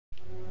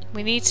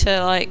We need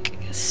to, like,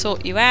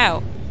 sort you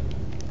out.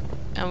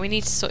 And we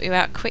need to sort you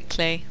out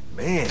quickly.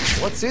 Man,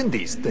 what's in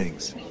these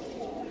things?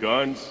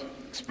 Guns,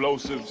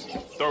 explosives,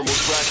 thermal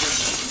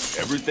trackers,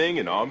 everything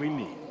an army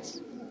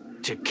needs.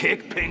 To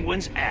kick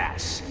Penguin's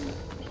ass.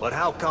 But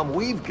how come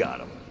we've got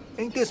them?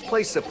 Ain't this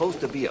place supposed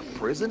to be a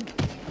prison?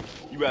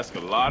 You ask a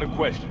lot of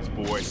questions,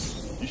 boy.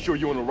 You sure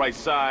you're on the right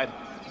side?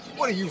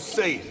 What are you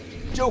saying?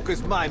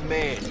 Joker's my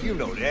man, you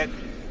know that.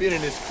 Been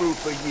in his crew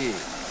for years.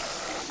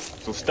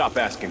 So stop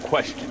asking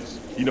questions.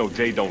 You know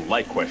Jay don't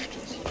like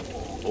questions.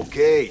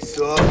 Okay,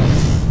 so...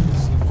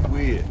 seems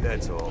weird,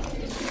 that's all.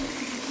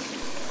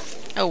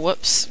 Oh,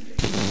 whoops.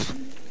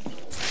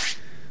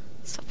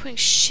 Stop putting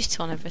shit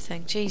on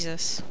everything,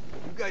 Jesus.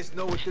 You guys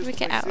know what this How do we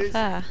get place out of is?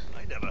 there?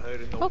 I never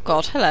heard of no Oh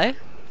god, hello.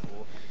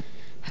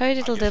 Ho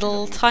diddle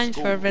diddle, time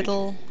for a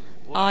riddle.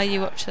 Are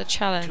you up to the Too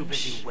challenge?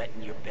 busy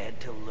wetting your bed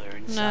to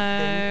learn something?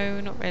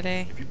 No, not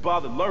really. If you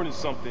bothered learning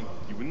something,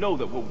 you would know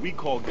that what we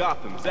call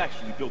Gotham is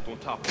actually built on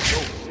top of the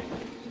old city.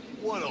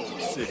 What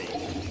old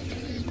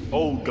city?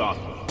 Old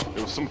Gotham.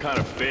 There was some kind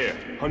of fair,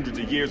 hundreds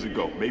of years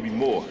ago, maybe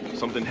more.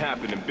 Something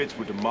happened and bits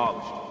were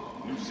demolished.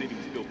 New city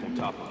was built on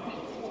top of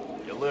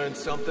it. You learn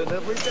something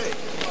every day.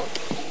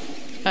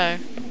 Oh.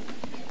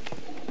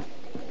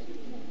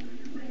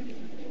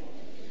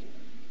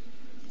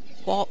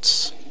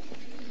 What?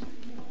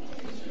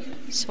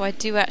 So I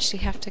do actually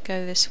have to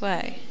go this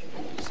way.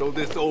 So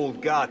this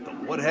old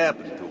Gotham, what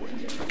happened to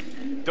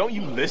it? Don't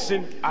you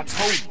listen? I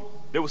told you.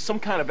 There was some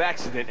kind of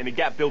accident and it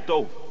got built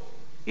over.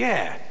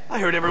 Yeah, I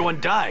heard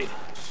everyone died.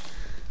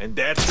 And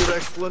that's your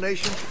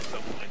explanation?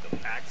 Some kind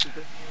of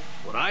accident?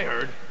 What I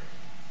heard.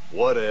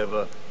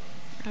 Whatever.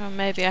 Oh,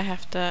 maybe I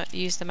have to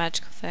use the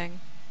magical thing.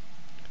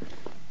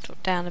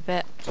 Drop down a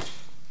bit.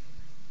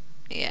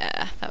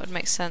 Yeah, that would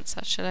make sense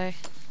actually.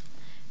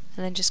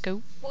 And then just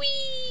go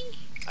whee!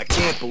 I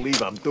can't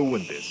believe I'm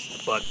doing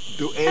this, but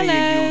do any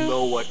of you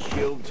know what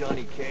killed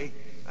Johnny K?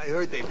 I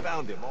heard they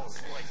found him all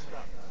sliced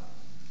up.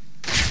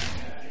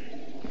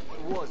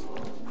 What was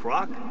it?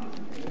 Croc?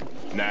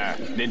 Nah,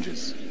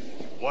 ninjas.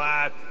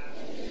 What?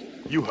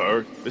 You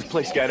heard. This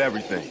place got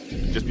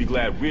everything. Just be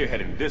glad we're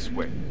heading this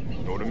way.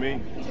 Know what I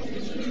mean?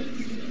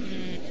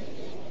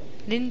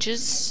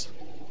 Ninjas.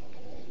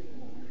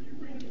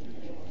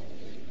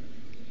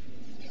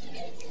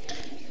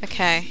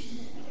 Okay.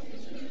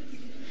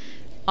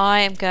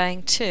 I am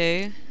going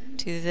to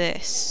do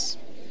this.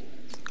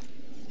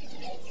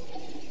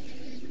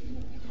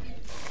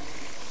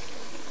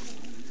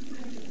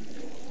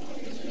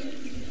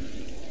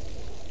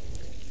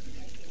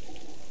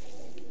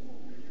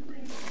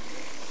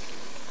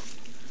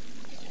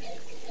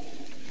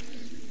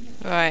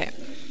 Right.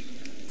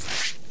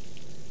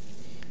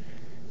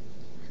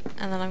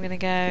 And then I'm gonna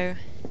go.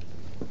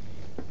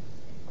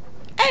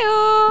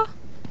 Ayo!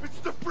 It's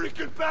the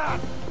freaking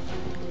bat!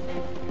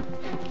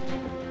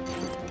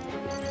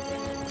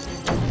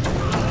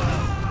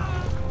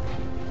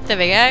 There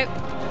we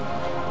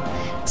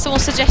go. Someone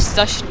suggested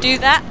I should do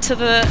that to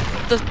the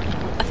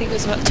I think it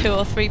was about 2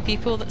 or 3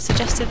 people that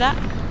suggested that.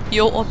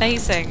 You're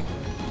amazing.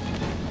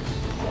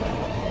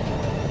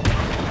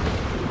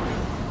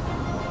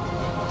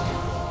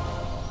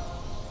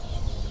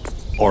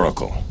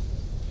 Oracle.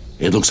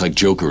 It looks like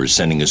Joker is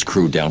sending his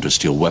crew down to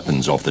steal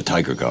weapons off the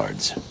Tiger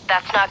Guards.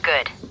 That's not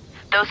good.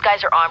 Those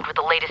guys are armed with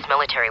the latest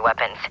military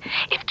weapons.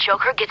 If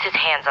Joker gets his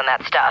hands on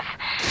that stuff,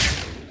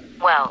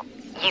 well,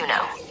 you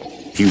know.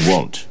 He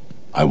won't.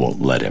 I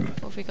won't let him.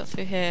 What have we got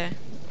through here?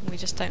 We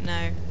just don't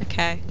know.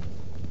 Okay.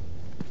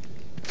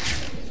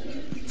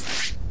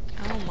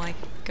 Oh my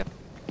god.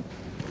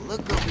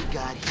 Look what we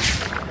got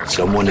here.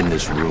 Someone in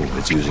this room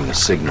is using a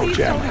signal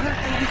jamming.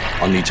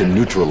 I'll need to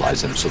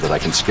neutralize them so that I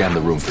can scan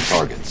the room for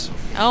targets.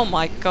 Oh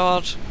my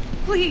god.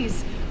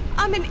 Please,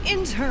 I'm an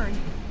intern.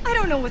 I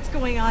don't know what's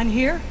going on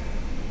here.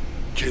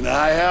 Can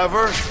I have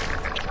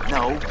her?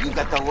 No, you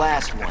got the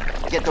last one.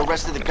 Get the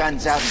rest of the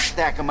guns out and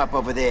stack them up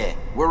over there.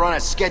 We're on a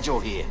schedule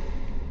here.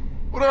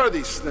 What are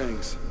these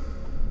things?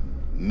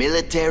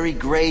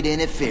 Military-grade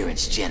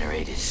interference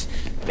generators.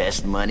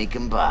 Best money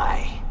can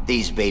buy.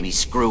 These babies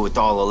screw with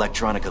all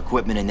electronic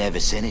equipment in their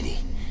vicinity.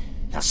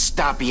 Now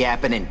stop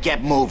yapping and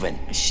get moving.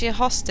 Is she a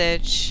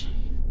hostage?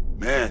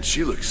 Man,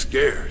 she looks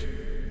scared.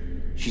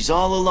 She's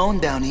all alone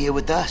down here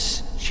with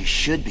us. She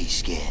should be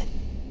scared.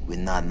 We're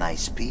not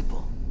nice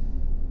people.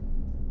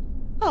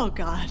 Oh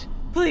God,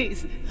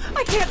 please.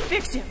 I can't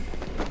fix him.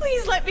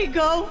 Please let me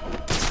go.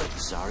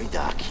 Sorry,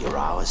 Doc. You're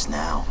ours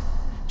now.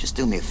 Just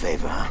do me a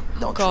favor, huh?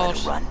 Don't God.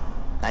 try to run.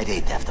 I'd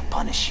hate to have to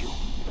punish you.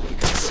 You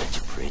got such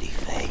a pretty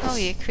face. Oh,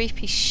 you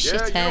creepy Yeah, you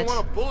shithead. don't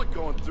want a bullet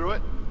going through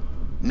it.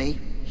 Me?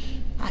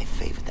 I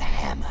favor the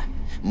hammer.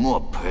 More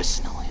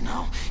personal, you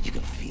know? You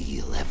can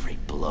feel every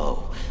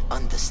blow.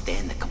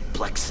 Understand the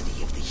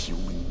complexity of the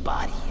human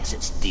body as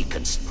it's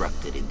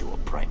deconstructed into a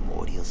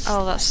primordial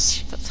Oh,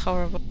 sludge. that's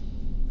horrible.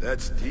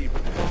 That's deep,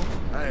 man.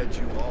 I had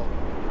you all.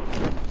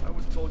 I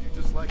was told you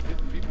just like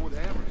hitting people with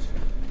hammers.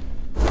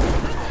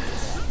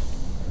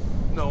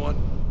 No one.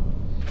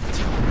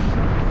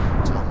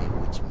 Tell me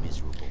which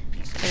miserable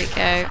piece of There we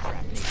go.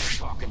 crap you're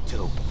talking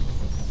to.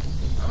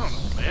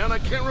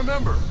 can't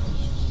remember.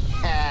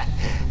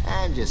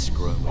 I'm just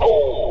screwing with you.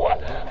 Oh,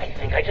 I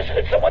think I just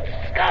heard someone's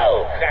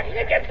skull cracking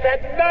against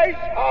that nice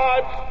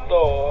hard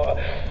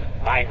floor.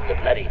 Find the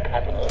bloody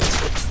puzzle.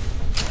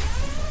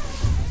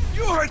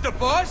 You heard the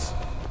boss.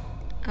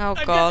 Oh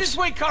Get god. this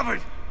way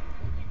covered.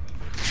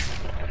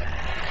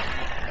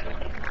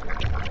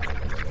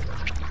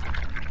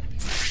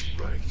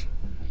 Right.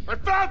 I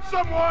found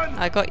someone!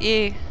 I got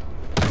you.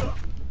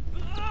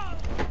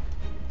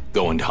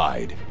 Go and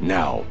hide,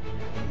 now.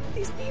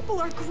 These people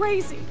are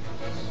crazy.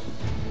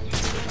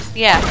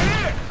 Yeah.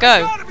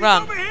 Go.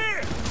 Run. Over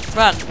here.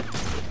 Run.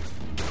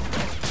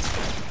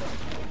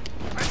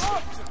 I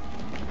lost him.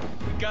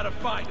 We gotta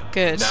find him.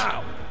 Good.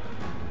 Now.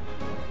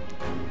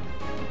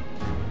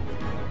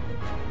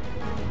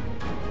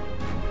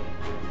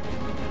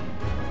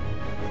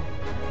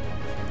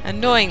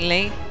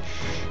 Annoyingly,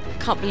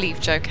 I can't believe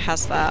Joker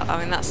has that. I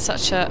mean, that's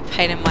such a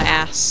pain in my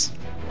ass.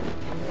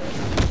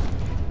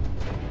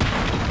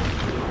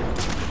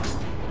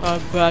 I'm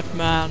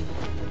Batman.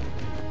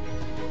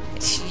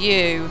 It's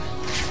you.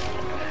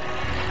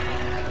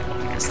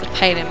 That's the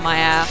pain in my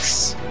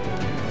ass.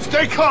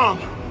 Stay calm!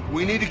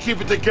 We need to keep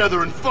it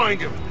together and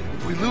find him.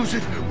 If we lose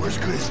it, we're as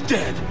good as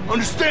dead.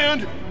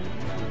 Understand?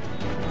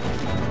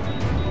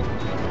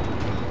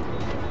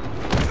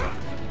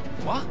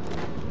 What?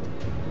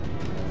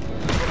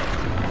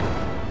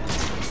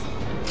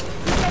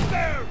 Up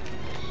there.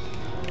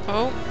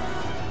 Oh.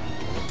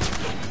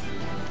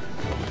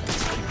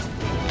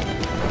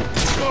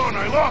 Gone,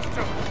 I lost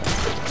him!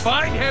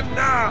 Find him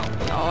now.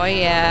 Oh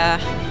yeah.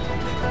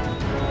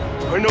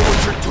 I know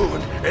what you're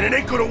doing, and it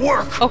ain't gonna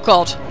work! Oh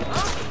god.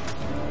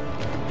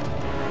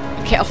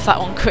 Get off that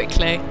one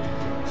quickly.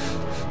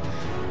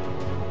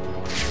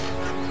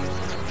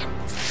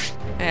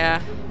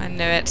 Yeah, I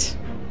knew it.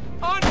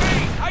 On me.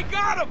 I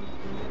got him.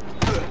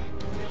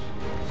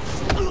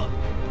 Boom.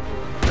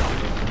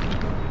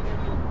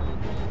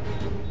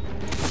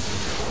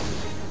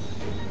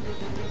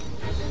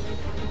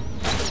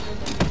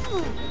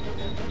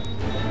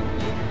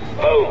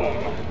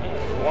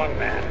 One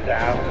man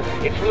down.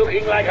 It's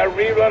looking like a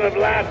rerun of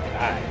last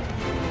time.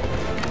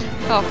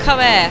 Oh, come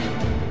here.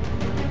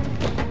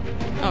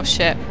 Oh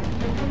shit.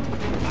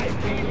 I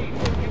really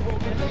hope you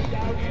won't let me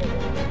down here.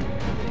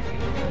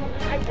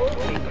 I won't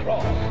be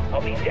cross.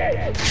 I'll be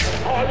dead.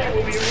 Harley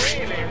will be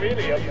really,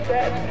 really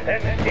upset.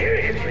 And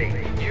seriously,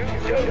 you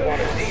don't want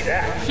to see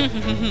that.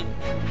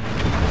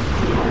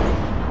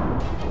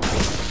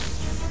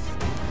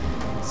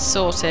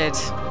 Sorted.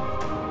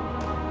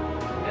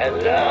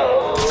 Hello?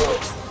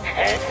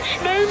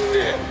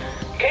 Henchman?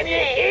 Can you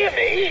hear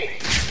me?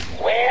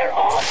 Where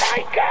are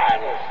my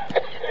guns?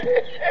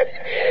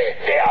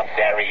 They are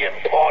very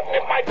important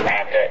if my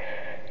plan to...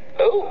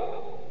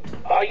 Oh,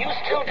 are you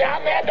still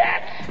down there,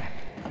 Bats?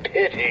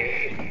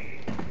 Pity.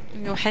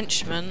 Your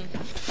henchmen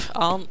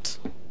aren't.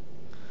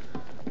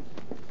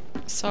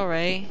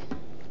 Sorry.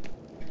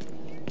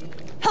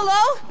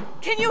 Hello?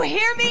 Can you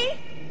hear me?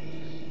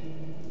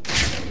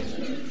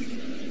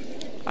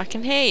 I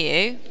can hear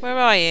you. Where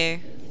are you?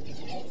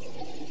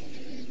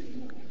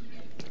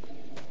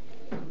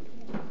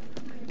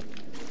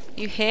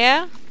 You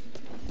here?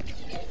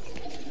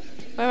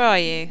 Where are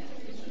you?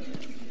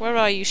 Where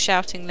are you,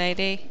 shouting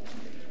lady?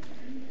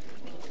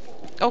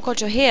 Oh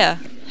god, you're here.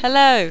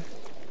 Hello.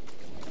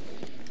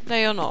 No,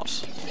 you're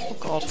not. Oh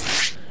god.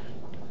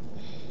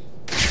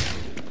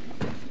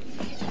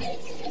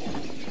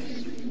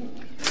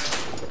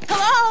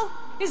 Hello?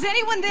 Is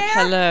anyone there?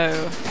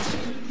 Hello.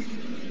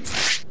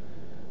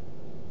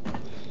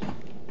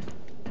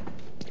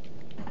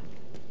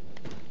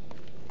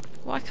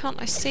 Why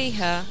can't I see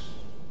her?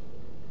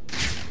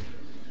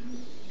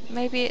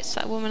 Maybe it's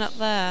that woman up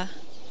there.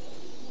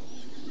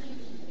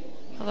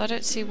 Although I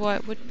don't see why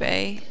it would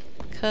be.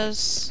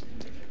 Because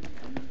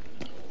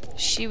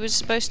she was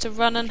supposed to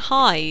run and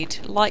hide,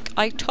 like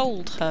I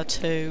told her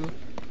to.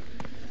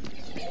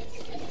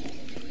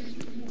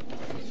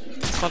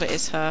 God, it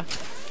is her.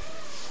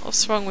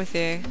 What's wrong with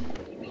you?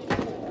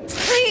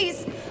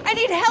 Please! I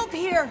need help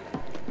here!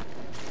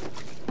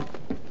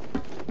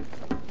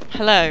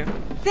 Hello.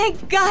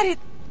 Thank God it...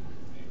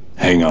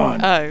 Hang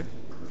on. Oh.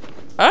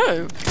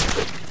 Oh.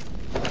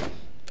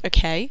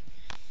 Okay.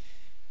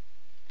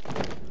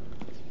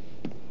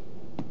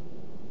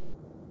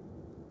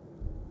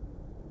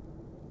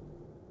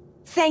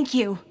 Thank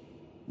you.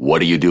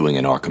 What are you doing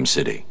in Arkham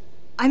City?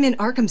 I'm in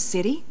Arkham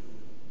City?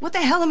 What the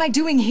hell am I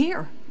doing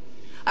here?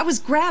 I was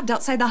grabbed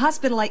outside the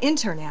hospital I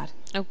intern at.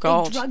 Oh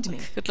god. They drugged me.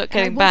 Good luck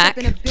and getting I woke back.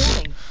 up in a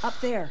building up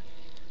there.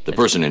 The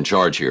person in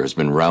charge here has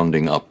been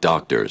rounding up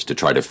doctors to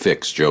try to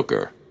fix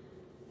Joker.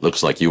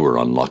 Looks like you were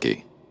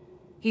unlucky.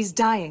 He's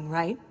dying,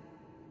 right?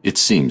 It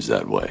seems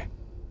that way.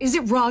 Is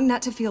it wrong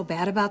not to feel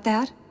bad about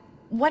that?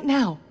 What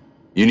now?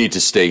 You need to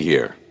stay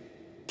here.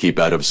 Keep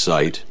out of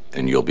sight,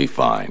 and you'll be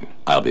fine.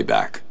 I'll be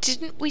back.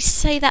 Didn't we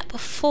say that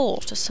before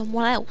to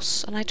someone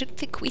else? And I don't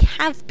think we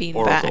have been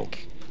Oracle,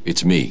 back.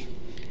 it's me.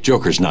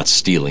 Joker's not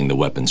stealing the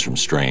weapons from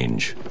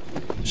Strange.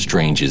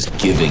 Strange is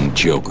giving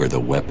Joker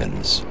the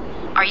weapons.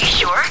 Are you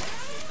sure?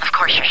 Of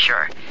course you're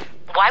sure.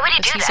 Why would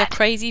he do He's that? a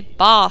crazy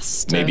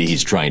bastard. Maybe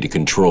he's trying to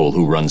control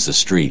who runs the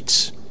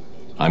streets.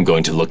 I'm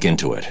going to look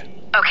into it.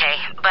 Okay,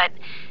 but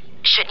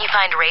shouldn't you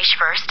find Raish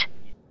first?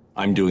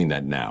 I'm doing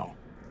that now.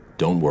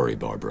 Don't worry,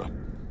 Barbara.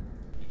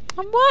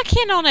 I'm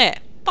working on it.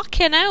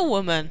 Fucking hell,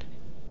 woman.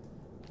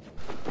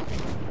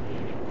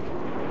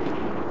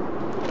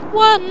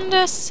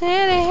 Wonder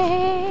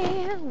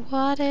City,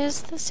 what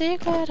is the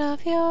secret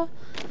of your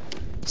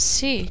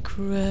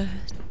secret?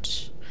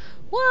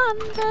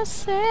 Wonder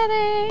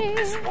City.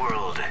 This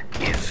world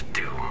is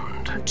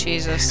doomed. Oh,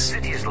 Jesus.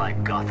 Cities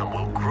like Gotham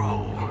will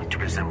grow to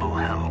resemble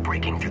hell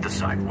breaking through the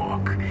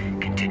sidewalk,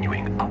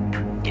 continuing up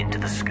into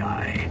the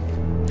sky.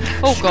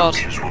 Oh God.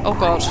 Oh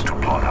God. To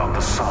blot out the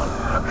sun,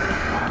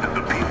 and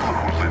the people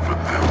who live in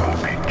them will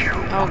be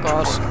killed Oh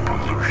God. by the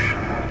pollution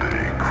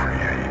they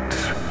create.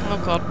 Oh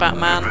God,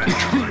 Batman.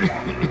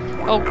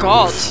 Oh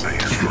God.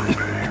 Space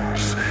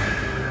remains.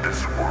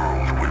 This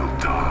world will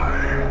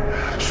die,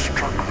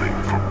 struggling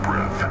for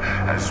breath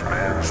as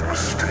man's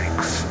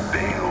mistakes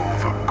nail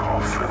the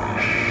coffin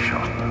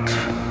shut.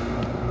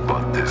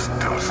 But this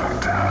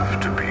doesn't have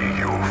to be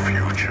your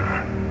future,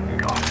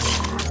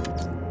 Gotham.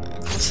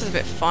 This is a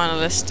bit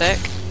finalistic.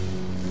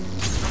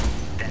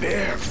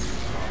 There.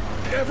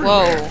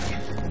 Whoa.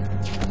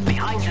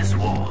 Behind this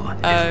wall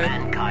is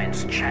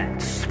mankind's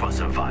chance for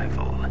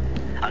survival.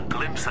 A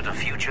glimpse at a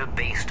future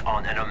based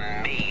on an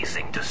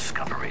amazing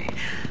discovery.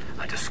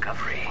 A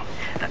discovery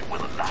that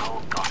will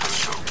allow Gotham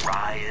to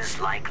rise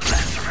like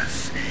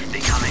Lazarus,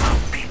 becoming a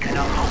beacon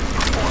of hope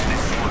for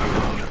this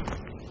world.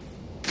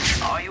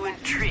 Are you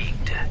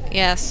intrigued?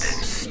 Yes.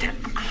 Then step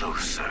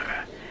closer.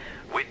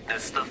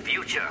 Witness the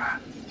future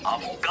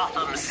of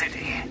Gotham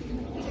City.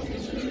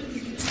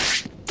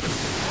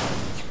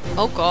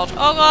 Oh God.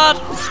 Oh God.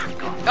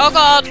 Oh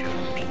God.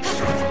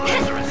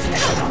 Lazarus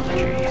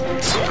technology.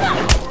 The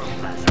power of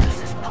Lazarus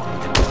is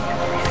pumped into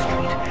every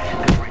street,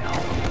 every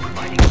home,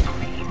 providing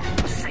clean,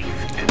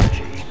 safe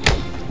energy.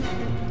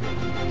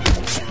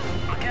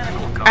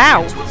 Mechanical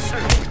guardians will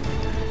serve you,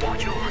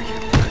 watch over you,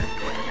 and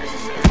when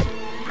necessary,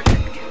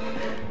 protect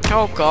you.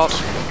 Oh God.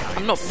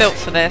 I'm not built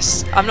for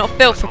this. I'm not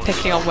built for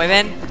picking on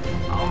women.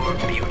 Our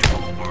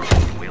beautiful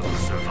world will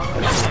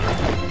survive.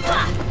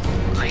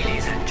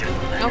 Ladies and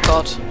gentlemen, Oh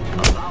God.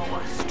 allow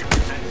us to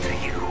present to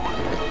you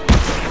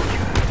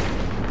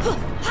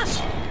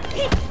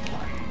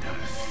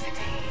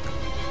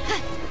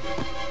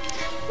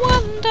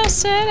Wonder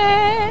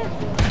City.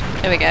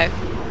 There we go.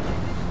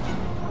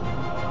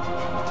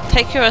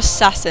 Take your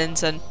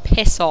assassins and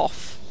piss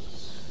off.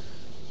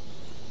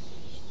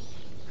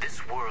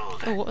 This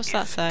world. Oh, what does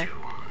that say?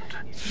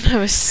 Doomed.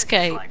 No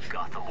escape. Like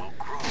Gotham will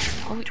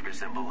grow to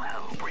resemble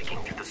hell breaking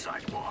through the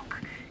sidewalk,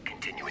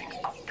 continuing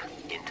up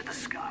into the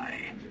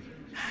sky.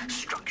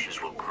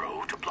 Structures will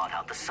grow to blot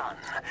out the sun,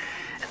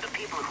 and the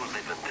people who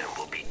live in them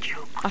will be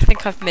choked. I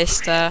think I've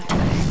missed her.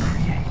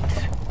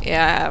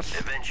 Yeah, I have.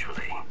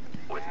 Eventually,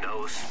 when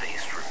no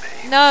space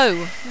remains,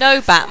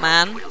 No,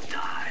 Batman. will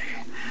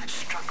die,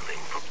 struggling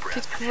for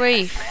breath. Good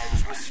grief.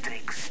 Man's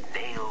mistakes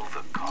nail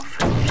the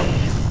coffin shut.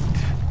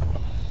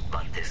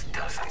 But this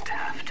doesn't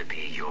have to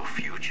be your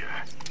future,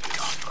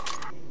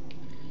 Gotham.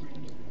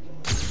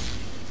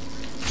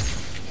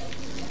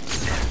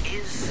 There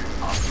is a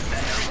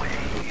better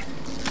way.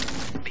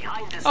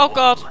 Behind this Oh,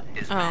 God. wall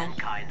is Oh.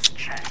 mankind's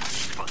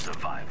chance for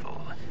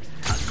survival.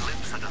 A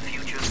glimpse at a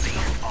future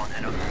based on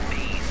an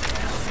amazing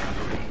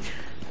discovery.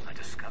 A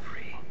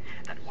discovery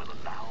that will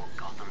allow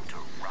Gotham to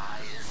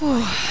rise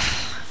like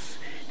Lazarus,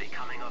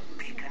 becoming a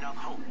beacon of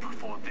hope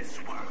for this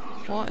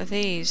world. What are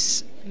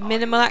these?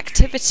 Minimal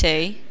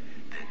activity?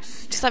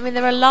 Does that mean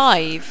they're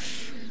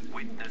alive?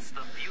 Witness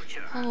the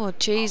future Oh,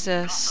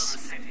 Jesus.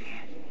 of Gotham City.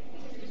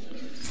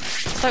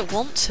 I don't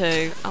want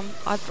to. Oh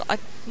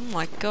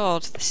my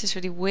God, this is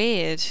really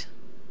weird.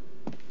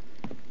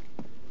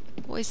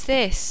 What is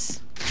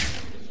this?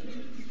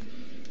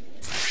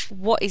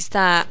 What is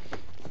that?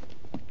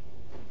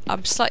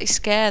 I'm slightly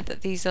scared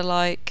that these are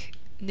like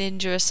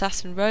ninja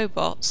assassin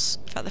robots.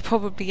 In fact, they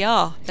probably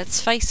are.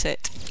 Let's face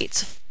it,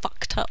 it's a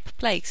fucked up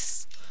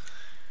place.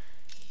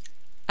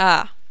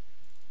 Ah.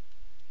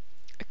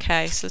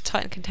 Okay, so the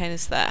Titan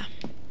container's there.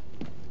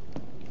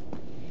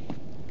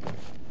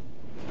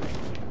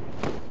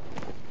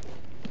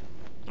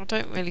 I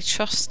don't really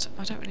trust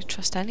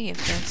any of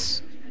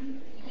this.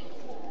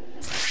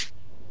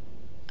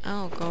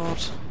 Oh God.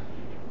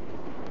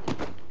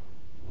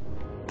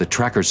 The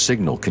tracker's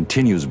signal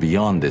continues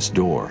beyond this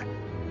door,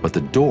 but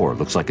the door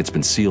looks like it's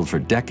been sealed for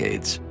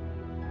decades.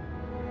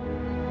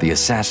 The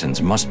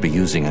assassins must be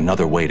using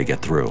another way to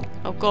get through.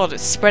 Oh God,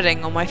 it's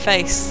spreading on my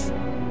face.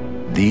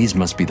 These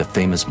must be the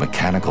famous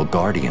mechanical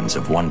guardians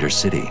of Wonder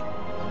City.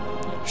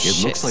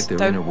 It looks like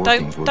their inner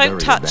workings were very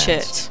Don't touch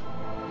advanced. it.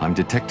 I'm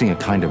detecting a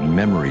kind of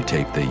memory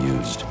tape they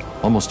used,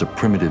 almost a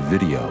primitive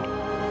video.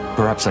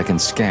 Perhaps I can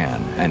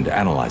scan and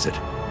analyze it.